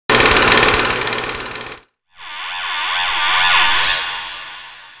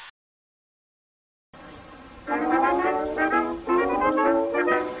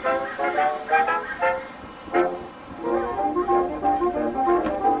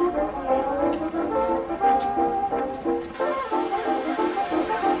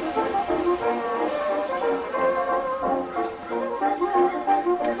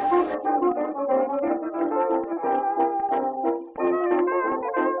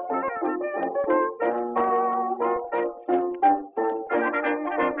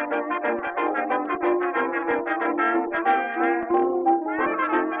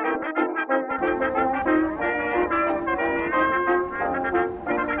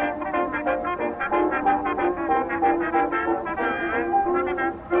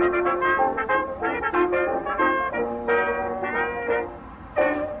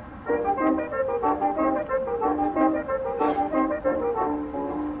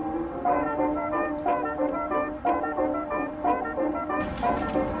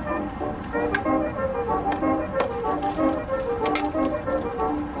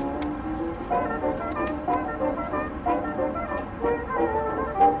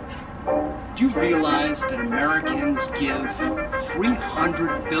Do you realize that Americans give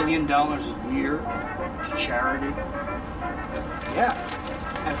 $300 billion a year to charity? Yeah.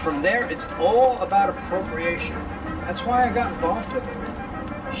 And from there, it's all about appropriation. That's why I got involved with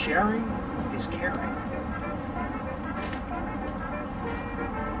it. Sharing is caring.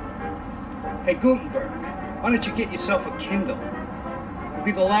 Hey, Gutenberg, why don't you get yourself a Kindle? You'll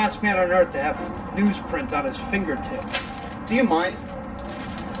be the last man on earth to have newsprint on his fingertips. Do you mind?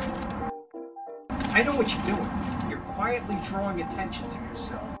 I know what you're doing. You're quietly drawing attention to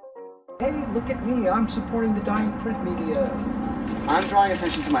yourself. Hey, look at me. I'm supporting the dying print media. I'm drawing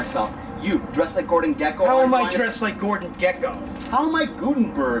attention to myself. You, dressed like Gordon Gekko. How am I dressed like Gordon Gekko? How am I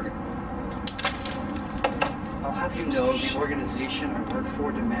Gutenberg? I'll have you know the organization I work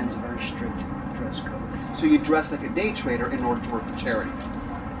for demands a very strict dress code. So you dress like a day trader in order to work for charity?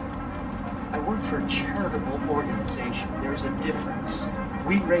 I work for a charitable organization. There's a difference.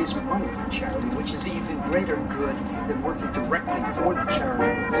 We raise money for charity, which is even greater good than working directly for the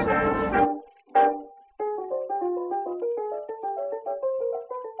charity itself.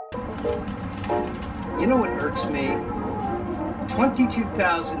 You know what irks me?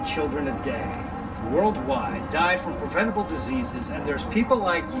 22,000 children a day worldwide die from preventable diseases, and there's people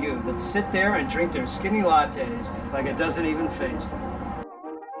like you that sit there and drink their skinny lattes like it doesn't even faze them.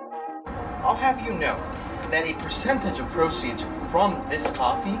 I'll have you know that a percentage of proceeds from this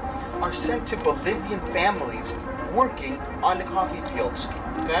coffee are sent to Bolivian families working on the coffee fields,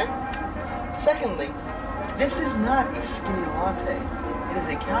 okay? Secondly, this is not a skinny latte. It is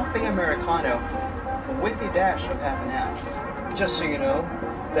a cafe Americano with a dash of half and half. Just so you know,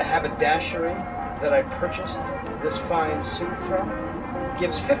 the haberdashery that I purchased this fine suit from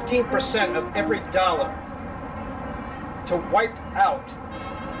gives 15% of every dollar to wipe out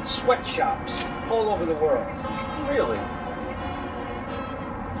sweatshops all over the world. Really?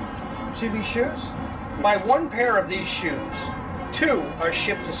 See these shoes? Buy one pair of these shoes. 2 are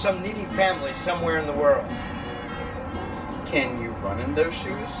shipped to some needy family somewhere in the world. Can you run in those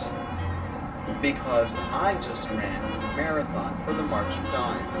shoes? Because I just ran a marathon for the March of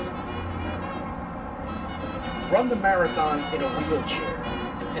Dimes. Run the marathon in a wheelchair,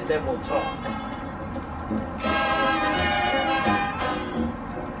 and then we'll talk.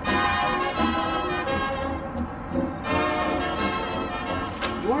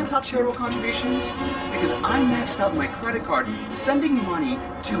 You want to talk charitable contributions? Because I maxed out my credit card sending money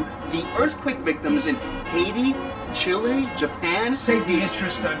to the earthquake victims in Haiti, Chile, Japan. Save the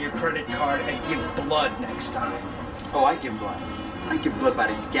interest on your credit card and give blood next time. Oh, I give blood. I give blood by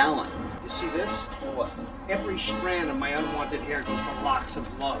the gallon. You see this? What? Every strand of my unwanted hair goes to locks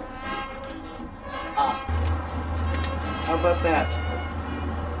of love. Ah. How about that?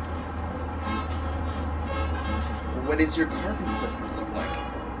 What does your carbon footprint look like?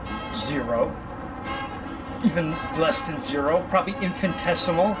 0. Even less than 0. Probably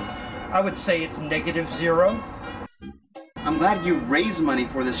infinitesimal. I would say it's -0. I'm glad you raise money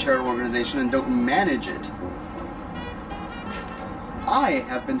for this charitable organization and don't manage it. I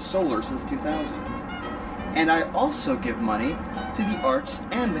have been solar since 2000. And I also give money to the arts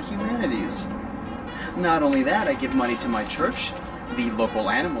and the humanities. Not only that, I give money to my church, the local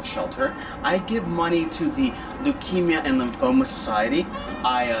animal shelter. I give money to the Leukemia and Lymphoma Society.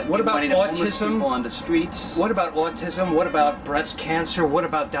 I give money to homeless people on the streets. What about autism? What about breast cancer? What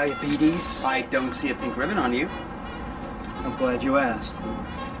about diabetes? I don't see a pink ribbon on you. I'm glad you asked.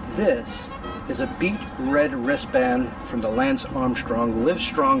 This is a beet red wristband from the Lance Armstrong Live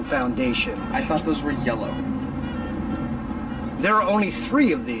Strong Foundation. I thought those were yellow. There are only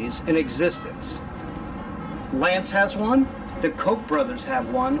 3 of these in existence. Lance has one, the Koch brothers have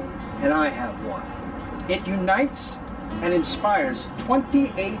one, and I have one. It unites and inspires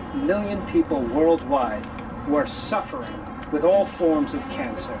 28 million people worldwide who are suffering with all forms of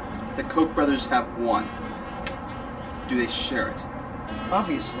cancer. The Koch brothers have one. Do they share it?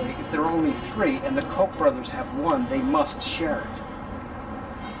 Obviously, if there are only 3 and the Koch brothers have one, they must share it.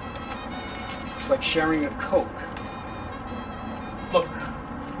 It's like sharing a Coke. Look,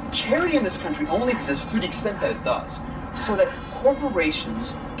 charity in this country only exists to the extent that it does, so that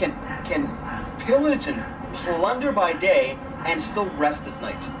corporations can pillage and plunder by day and still rest at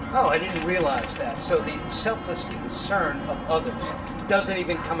night. Oh, I didn't realize that. So the selfless concern of others doesn't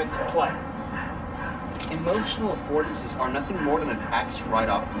even come into play. Emotional affordances are nothing more than a tax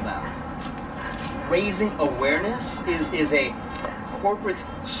write-off from them. Raising awareness is a corporate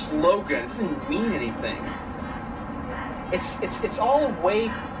slogan. It doesn't mean anything. It's all a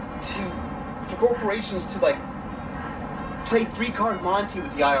way for corporations to like play 3-card Monty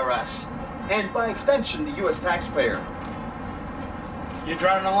with the IRS, and by extension the U.S. taxpayer. You're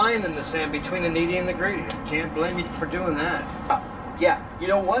drawing a line in the sand between the needy and the greedy. Can't blame you for doing that. Yeah, you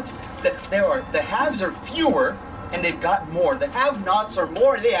know what? The haves are fewer, and they've got more. The have-nots are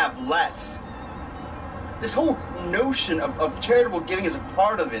more, and they have less. This whole notion of charitable giving is a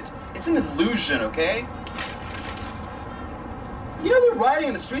part of it. It's an illusion, okay? You know they're rioting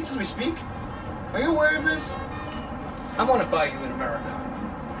in the streets as we speak? Are you aware of this? I want to buy you an Americano.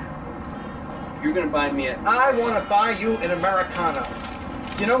 You're gonna buy me a... I want to buy you an Americano.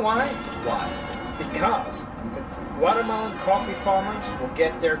 You know why? Why? Because the Guatemalan coffee farmers will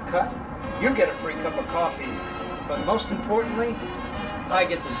get their cut. You get a free cup of coffee. But most importantly, I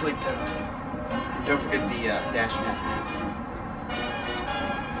get to sleep tonight. Don't forget the dash and half.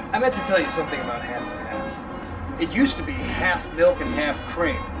 I meant to tell you something about half and half. It used to be half milk and half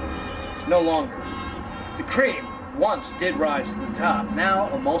cream. No longer. The cream once did rise to the top. Now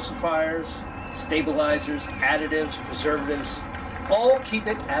emulsifiers, stabilizers, additives, preservatives, all keep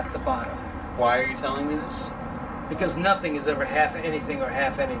it at the bottom. Why are you telling me this? Because nothing is ever half anything or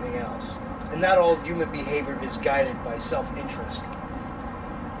half anything else. And not all human behavior is guided by self-interest.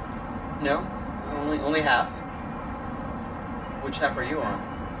 No, only half. Which half are you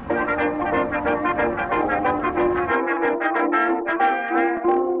on?